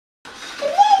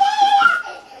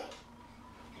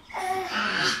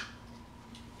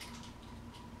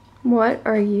What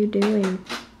are you doing?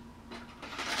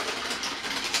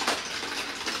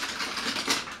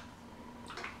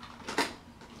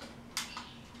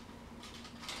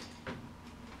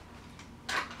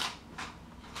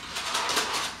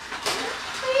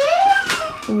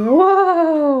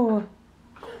 Whoa!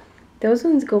 Those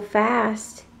ones go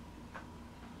fast.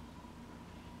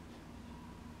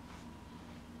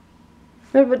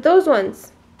 What about those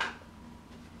ones?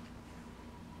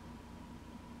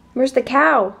 Where's the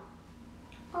cow?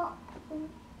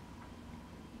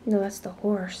 No, that's the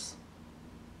horse.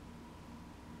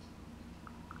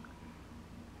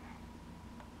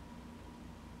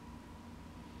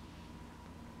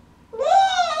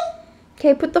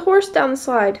 Okay, put the horse down the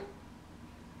slide.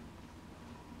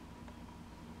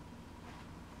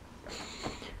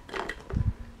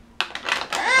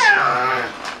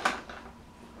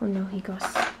 Oh no, he got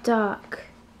stuck.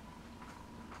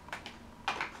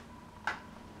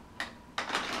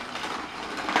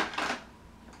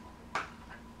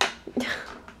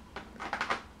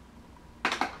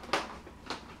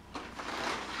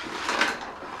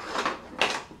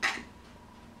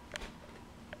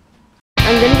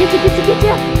 I'm gonna get you.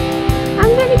 I'm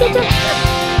gonna get you.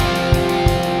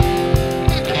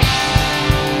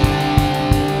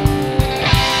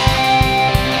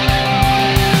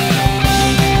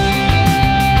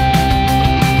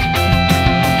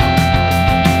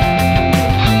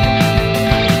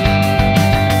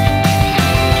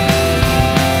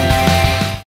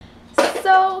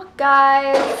 So,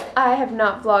 guys, I have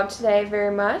not vlogged today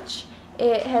very much.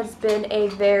 It has been a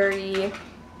very...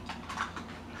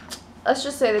 let's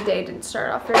just say the day didn't start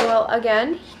off very well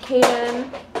again.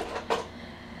 Caden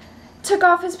took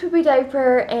off his poopy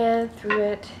diaper and threw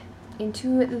it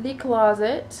into the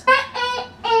closet.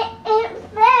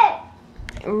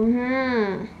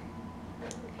 And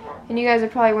you guys are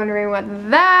probably wondering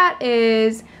what that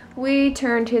is. We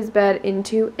turned his bed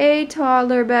into a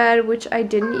toddler bed, which I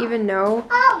didn't even know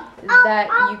that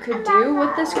you could do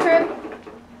with this crib.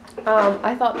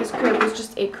 I thought this crib was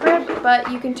just a crib, but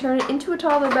you can turn it into a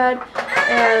toddler bed,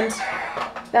 and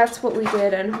that's what we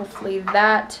did, and hopefully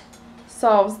that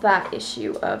solves that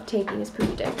issue of taking his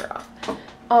poopy diaper off.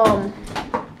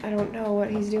 I don't know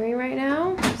what he's doing right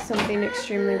now. Something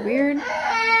extremely weird.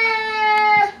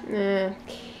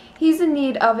 He's in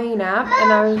need of a nap,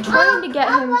 and I'm trying to get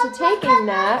him to take a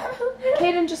nap.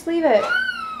 Caden, just leave it.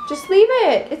 Just leave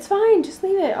it. It's fine. Just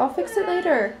leave it. I'll fix it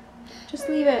later. Just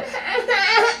leave it.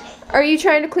 Are you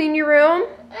trying to clean your room?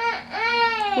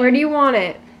 Where do you want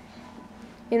it?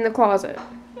 In the closet.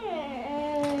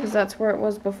 Because that's where it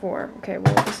was before. Okay,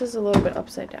 well, this is a little bit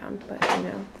upside down, but you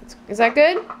know. Is that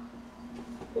good?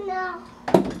 No.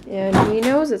 Yeah, he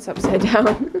knows it's upside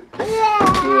down.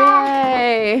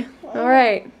 Yay. All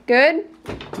right, good?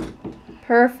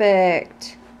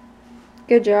 Perfect.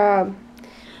 Good job.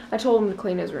 I told him to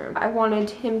clean his room. I wanted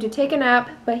him to take a nap,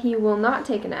 but he will not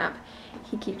take a nap.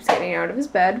 He keeps getting out of his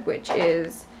bed, which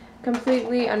is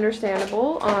completely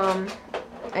understandable.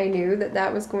 I knew that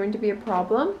that was going to be a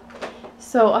problem.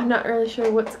 So I'm not really sure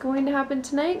what's going to happen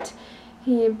tonight.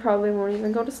 He probably won't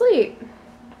even go to sleep.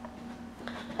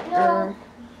 No.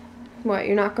 What,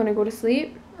 you're not going to go to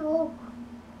sleep? No.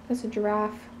 That's a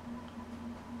giraffe.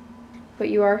 But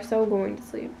you are so going to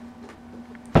sleep.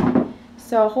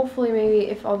 So hopefully maybe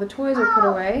if all the toys are put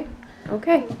away.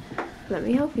 Okay, let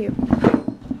me help you.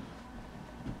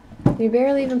 You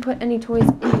barely even put any toys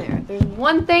in there. There's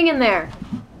one thing in there.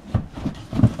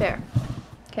 There.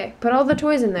 Okay, put all the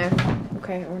toys in there.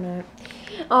 Okay, or not.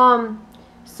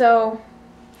 So,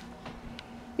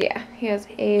 yeah, he has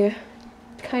a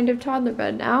kind of toddler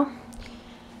bed now.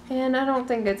 And I don't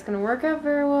think it's going to work out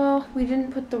very well. We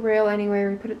didn't put the rail anywhere.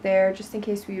 We put it there just in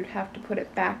case we would have to put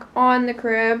it back on the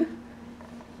crib.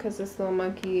 Because this little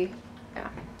monkey, yeah.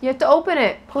 You have to open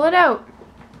it. Pull it out.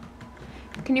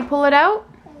 Can you pull it out?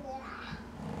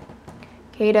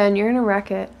 Caden, you're going to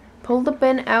wreck it. Pull the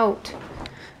bin out.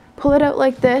 Pull it out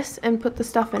like this and put the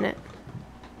stuff in it.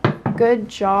 Good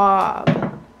job.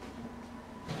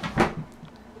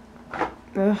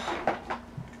 Ugh.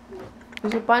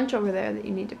 There's a bunch over there that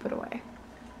you need to put away.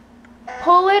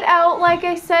 Pull it out like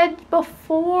I said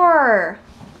before.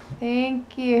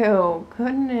 Thank you.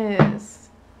 Goodness.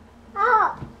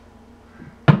 Oh.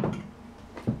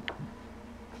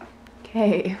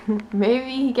 Okay,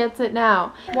 maybe he gets it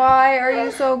now. Why are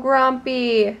you so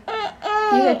grumpy?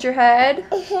 You hit your head?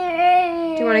 Do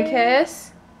you want a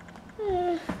kiss?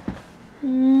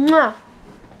 Mwah.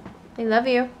 I love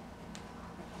you.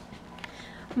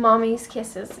 Mommy's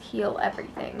kisses heal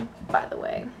everything, by the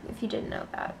way, if you didn't know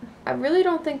that. I really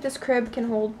don't think this crib can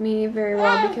hold me very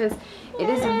well because it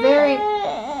is very...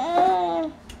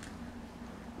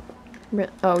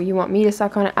 Oh, you want me to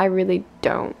suck on it? I really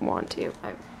don't want to.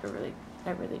 I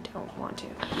really don't want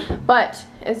to. But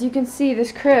as you can see,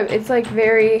 this crib, it's like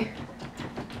very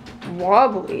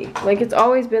wobbly. Like it's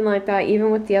always been like that,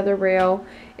 even with the other rail.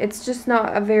 It's just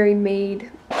not a very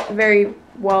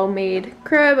well made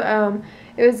crib.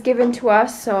 It was given to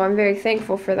us, so I'm very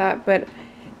thankful for that, but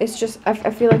it's just,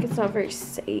 I feel like it's not very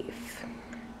safe.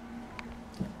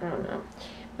 I don't know.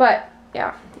 But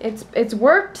yeah, it's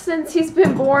worked since he's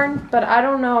been born, but I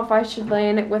don't know if I should lay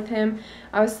in it with him.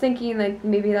 I was thinking like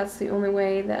maybe that's the only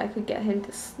way that I could get him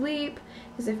to sleep,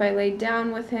 is if I laid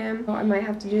down with him. I might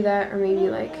have to do that, or maybe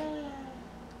like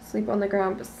sleep on the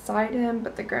ground beside him,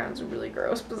 but the ground's really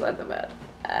gross beside the bed.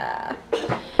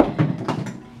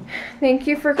 Thank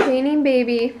you for cleaning,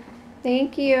 baby.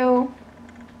 Thank you.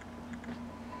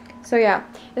 So yeah,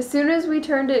 as soon as we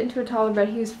turned it into a taller bed,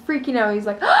 he was freaking out. He's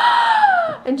like,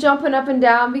 ah! And jumping up and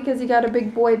down because he got a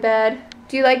big boy bed.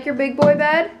 Do you like your big boy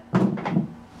bed?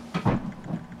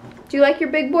 Do you like your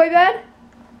big boy bed?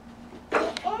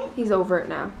 He's over it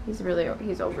now. He's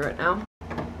over it now.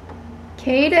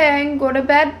 Kaden, go to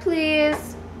bed,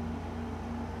 please.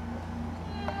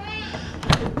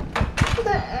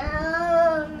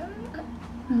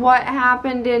 What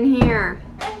happened in here?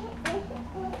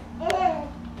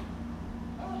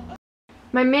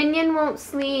 My minion won't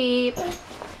sleep.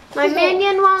 My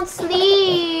minion won't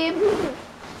sleep.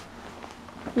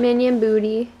 Minion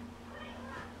booty.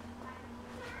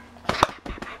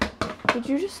 Did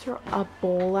you just throw a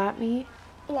bowl at me?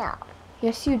 No.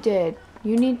 Yes, you did.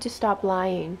 You need to stop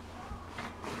lying.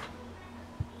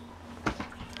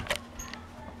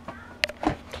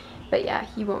 But yeah,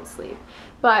 he won't sleep.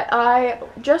 But I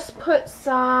just put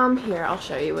some, here, I'll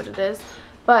show you what it is.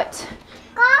 But,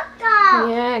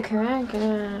 yeah, correct.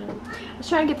 I was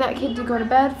trying to get that kid to go to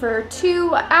bed for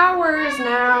 2 hours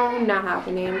now. Not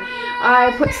happening.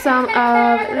 I put some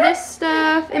of this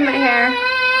stuff in my hair.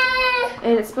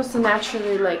 And it's supposed to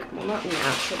naturally, like, well, not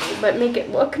naturally, but make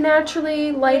it look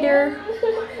naturally lighter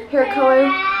hair color.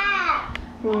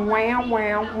 Wow,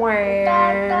 wow,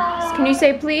 wow. Can you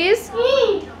say please?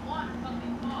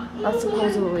 That's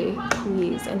supposedly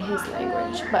please in his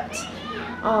language, but he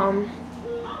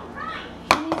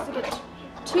needs to get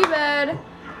to bed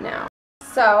now.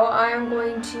 So I'm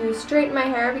going to straighten my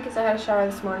hair because I had a shower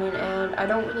this morning and I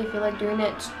don't really feel like doing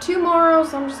it tomorrow,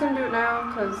 so I'm just gonna do it now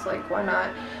because, like, why not?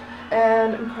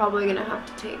 And I'm probably gonna have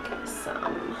to take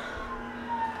some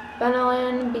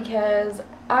Benylin because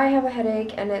I have a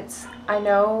headache, and I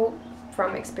know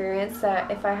from experience that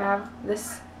if I have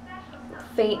this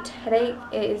faint headache,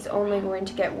 it is only going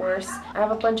to get worse. I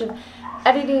have a bunch of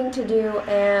editing to do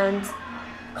and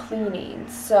cleaning,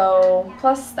 so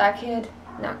plus that kid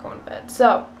not going to bed.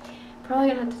 So probably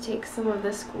gonna have to take some of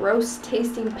this gross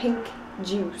tasting pink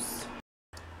juice.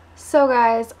 So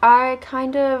guys, I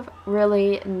kind of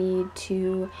really need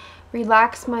to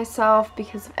relax myself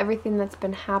because of everything that's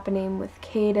been happening with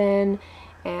Caden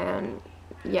and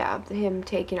yeah, him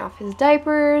taking off his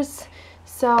diapers.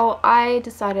 So I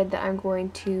decided that I'm going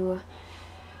to,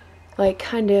 like,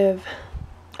 kind of,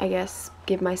 I guess,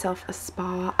 give myself a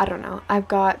spa. I don't know. I've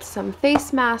got some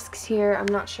face masks here. I'm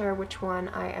not sure which one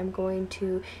I am going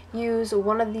to use.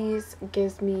 One of these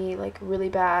gives me like really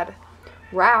bad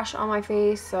rash on my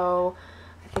face, so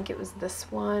I think it was this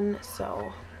one.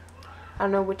 So I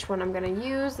don't know which one I'm gonna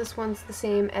use. This one's the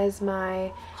same as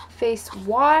my face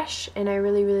wash, and I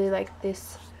really like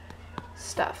this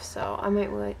stuff, so I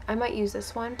might use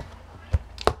this one.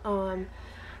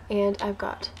 And I've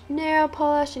got nail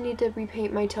polish. I need to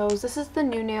repaint my toes. This is the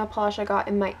new nail polish I got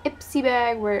in my Ipsy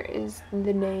bag. Where is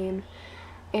the name?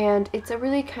 And it's a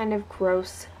really kind of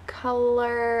gross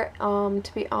color,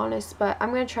 to be honest, but I'm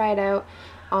gonna try it out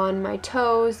on my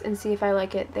toes and see if I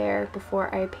like it there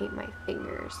before I paint my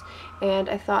fingers. And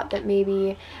I thought that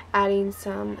maybe adding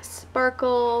some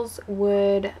sparkles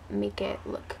would make it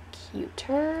look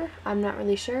cuter. I'm not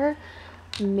really sure.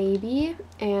 Maybe.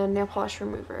 And nail polish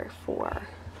remover for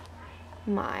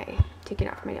my taking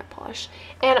off my nail polish.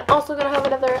 And I'm also gonna have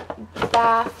another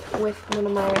bath with one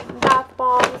of my bath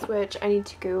bombs, which I need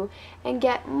to go and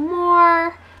get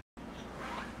more.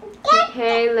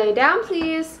 Okay, lay down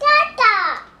please.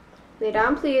 Lay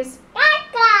down please.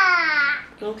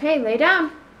 Okay, lay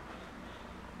down.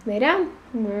 Lay down.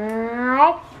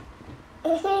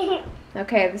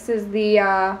 Okay, this is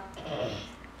the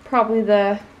probably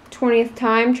the 20th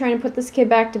time trying to put this kid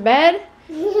back to bed.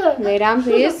 Lay down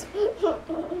please.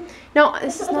 No,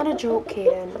 this is not a joke,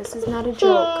 Kaden. This is not a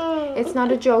joke. It's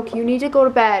not a joke. You need to go to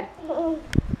bed.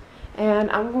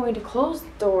 And I'm going to close the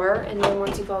door, and then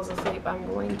once he falls asleep, I'm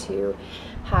going to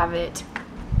have it.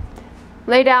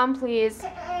 Lay down, please.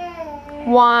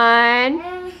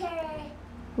 1.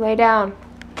 Lay down.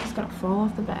 He's gonna fall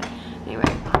off the bed. Anyway,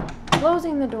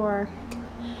 closing the door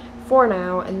for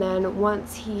now, and then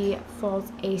once he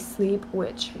falls asleep,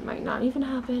 which might not even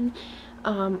happen,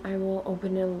 I will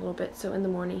open it a little bit so in the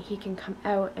morning he can come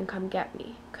out and come get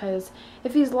me. Because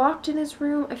if he's locked in his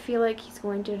room, I feel like he's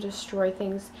going to destroy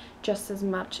things just as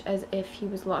much as if he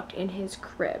was locked in his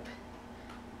crib.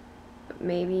 But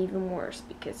maybe even worse,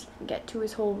 because he can get to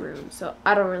his whole room. So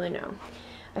I don't really know.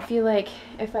 I feel like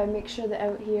if I make sure that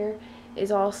out here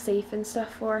is all safe and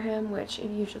stuff for him, which it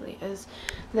usually is,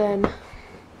 then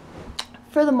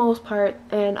for the most part,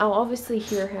 and I'll obviously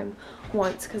hear him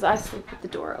once because I sleep with the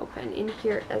door open in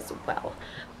here as well.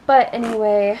 But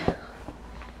anyway,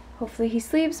 hopefully he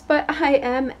sleeps. But I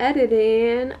am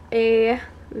editing a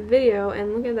video,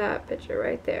 and look at that picture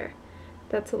right there.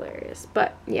 That's hilarious.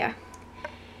 But yeah,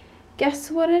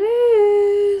 guess what it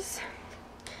is?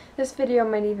 This video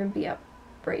might even be up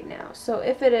right now. So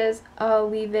if it is, I'll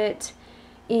leave it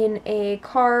in a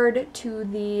card to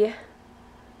the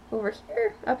over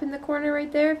here, up in the corner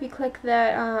right there. If you click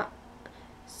that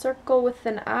circle with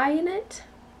an eye in it,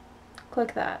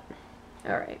 click that.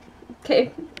 Alright,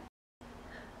 okay.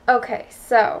 Okay,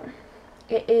 so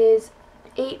it is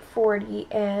 8:40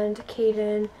 and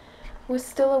Caden was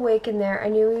still awake in there. I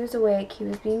knew he was awake. He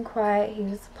was being quiet. He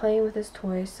was playing with his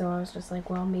toys, so I was just like,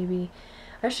 well, maybe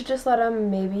I should just let him.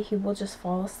 Maybe he will just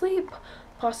fall asleep,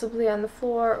 possibly on the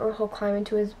floor, or he'll climb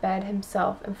into his bed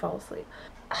himself and fall asleep.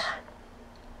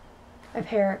 I have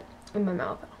hair in my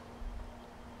mouth.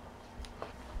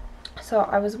 So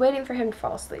I was waiting for him to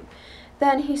fall asleep.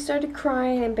 Then he started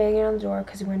crying and banging on the door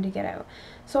because he wanted to get out.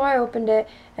 So I opened it,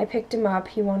 I picked him up.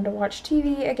 He wanted to watch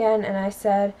TV again, and I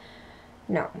said,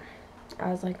 no.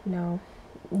 I was like, no,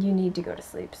 you need to go to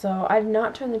sleep. So I did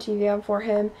not turn the TV on for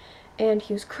him, and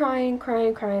he was crying.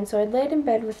 So I laid in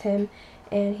bed with him,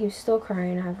 and he was still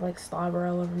crying. I have like slobber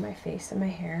all over my face and my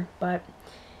hair, but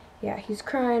yeah, he's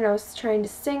crying. I was trying to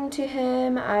sing to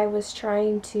him. I was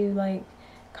trying to like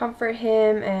comfort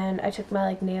him, and I took my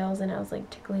like nails and I was like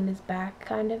tickling his back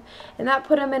kind of, and that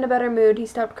put him in a better mood. He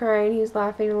stopped crying. He was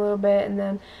laughing a little bit, and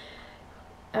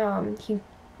then he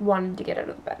wanted to get out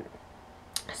of the bed.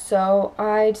 So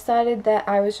I decided that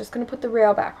I was just gonna put the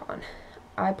rail back on.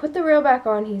 I put the rail back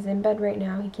on. He's in bed right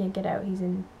now. He can't get out. He's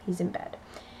in bed.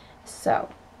 So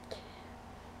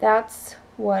that's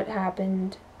what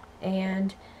happened,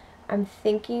 and I'm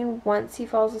thinking once he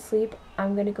falls asleep,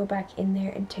 I'm going to go back in there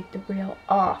and take the rail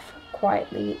off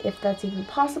quietly, if that's even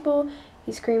possible.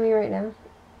 He's screaming right now.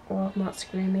 Well, not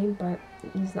screaming, but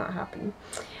he's not happy.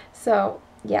 So,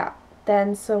 yeah.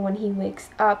 Then, so when he wakes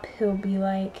up, he'll be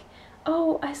like,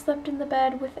 oh, I slept in the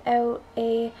bed without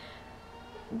a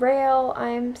rail.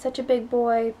 I'm such a big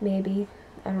boy. Maybe.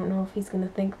 I don't know if he's going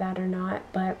to think that or not,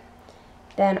 but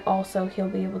then also he'll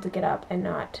be able to get up and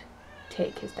not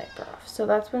take his diaper off. So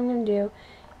that's what I'm going to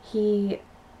do.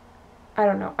 I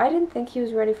don't know. I didn't think he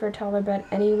was ready for a toddler bed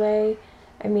anyway.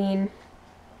 I mean,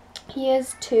 he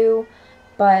is 2,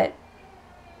 but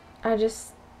I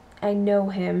know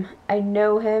him.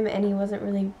 And he wasn't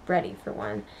really ready for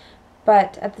one.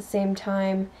 But at the same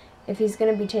time, if he's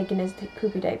going to be taking his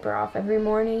poopy diaper off every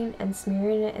morning and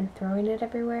smearing it and throwing it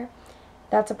everywhere,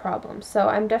 that's a problem. So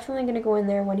I'm definitely going to go in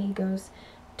there when he goes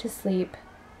to sleep.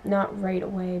 Not right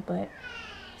away, but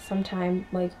sometime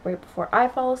like right before I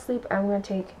fall asleep. I'm going to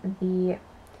take the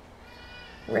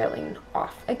railing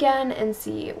off again and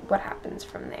see what happens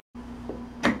from there.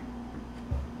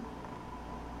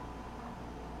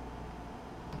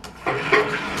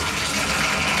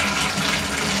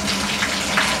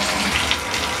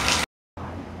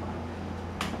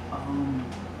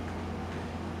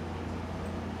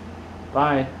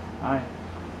 Bye. Hi.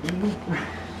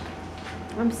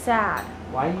 I'm sad.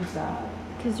 Why are you sad?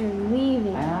 Because you're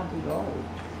leaving. I have to go.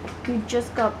 You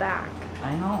just got back.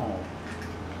 I know.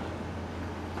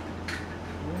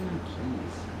 Where are your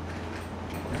keys?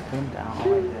 Put them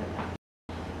down.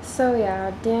 So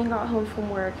yeah, Dan got home from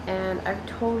work, and I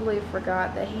totally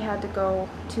forgot that he had to go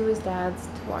to his dad's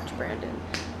to watch Brandon.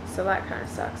 So that kind of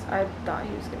sucks. I thought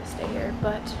he was going to stay here,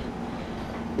 but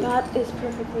that is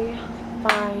perfectly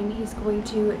fine. He's going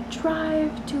to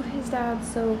drive to his dad's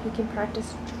so he can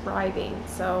practice driving.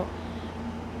 So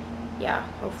yeah,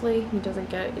 hopefully he doesn't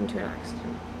get into an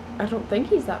accident. I don't think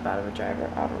he's that bad of a driver.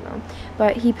 I don't know.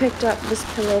 But he picked up this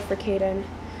pillow for Caden.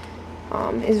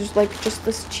 It's like just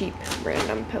this cheap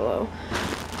random pillow.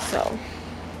 So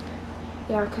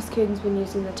yeah, because Caden's been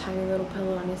using the tiny little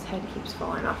pillow and his head keeps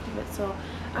falling off of it. So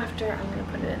after, I'm going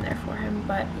to put it in there for him.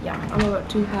 But yeah, I'm about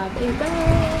to have a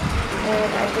bed,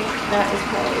 and I think that is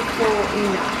probably full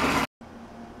enough.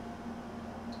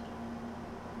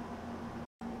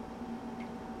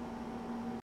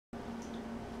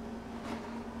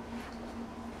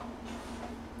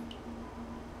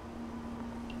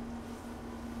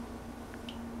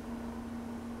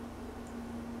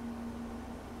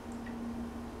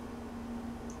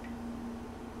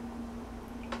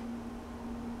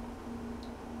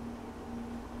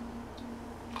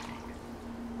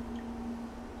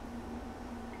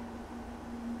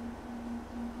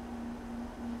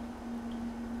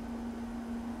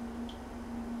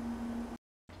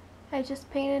 I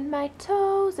just painted my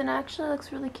toes and it actually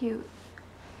looks really cute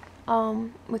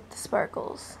with the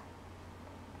sparkles.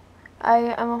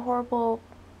 I am a horrible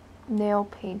nail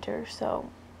painter, so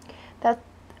that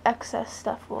excess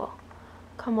stuff will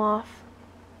come off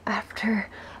after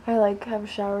I like have a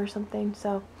shower or something.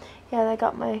 So yeah, I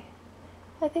got my,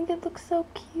 I think it looks so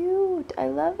cute. I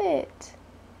love it.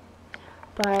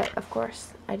 But of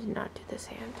course I did not do this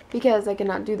hand because I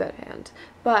cannot do that hand.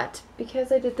 But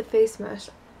because I did the face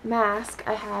mask,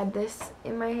 I had this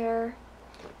in my hair.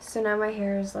 So now my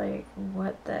hair is like,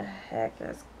 what the heck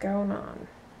is going on?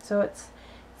 So it's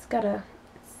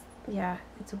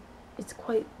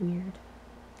quite weird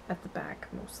at the back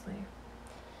mostly.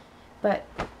 But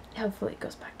hopefully it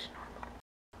goes back to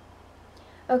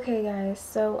normal. Okay guys,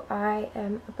 so I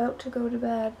am about to go to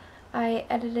bed. I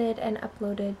edited and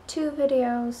uploaded 2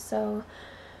 videos, so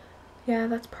yeah,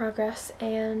 that's progress.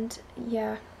 And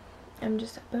yeah, I'm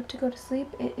just about to go to sleep.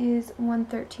 It is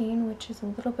 1:13, which is a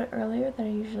little bit earlier than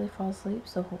I usually fall asleep,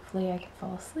 so hopefully I can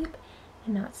fall asleep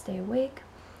and not stay awake.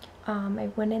 I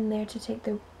went in there to take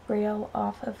the rail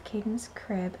off of Caden's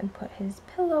crib and put his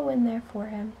pillow in there for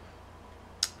him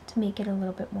to make it a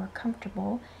little bit more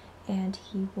comfortable, and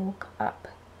he woke up.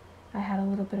 I had a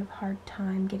little bit of hard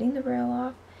time getting the rail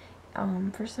off.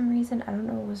 For some reason, I don't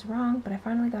know what was wrong, but I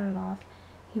finally got it off.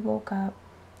 He woke up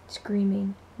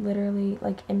screaming, literally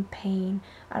like in pain.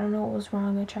 I don't know what was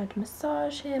wrong. I tried to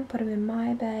massage him, put him in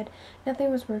my bed.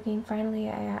 Nothing was working. Finally,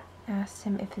 I asked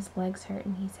him if his legs hurt,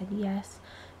 and he said yes.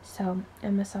 So I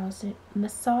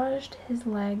massaged his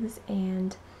legs,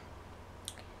 and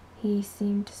he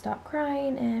seemed to stop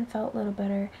crying and felt a little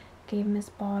better. Gave him his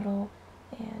bottle,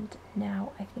 and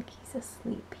now I think he's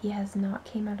asleep. He has not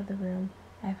came out of the room.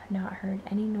 I've not heard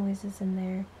any noises in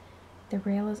there. The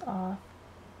rail is off.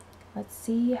 Let's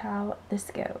see how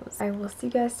this goes. I will see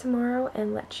you guys tomorrow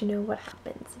and let you know what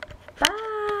happens.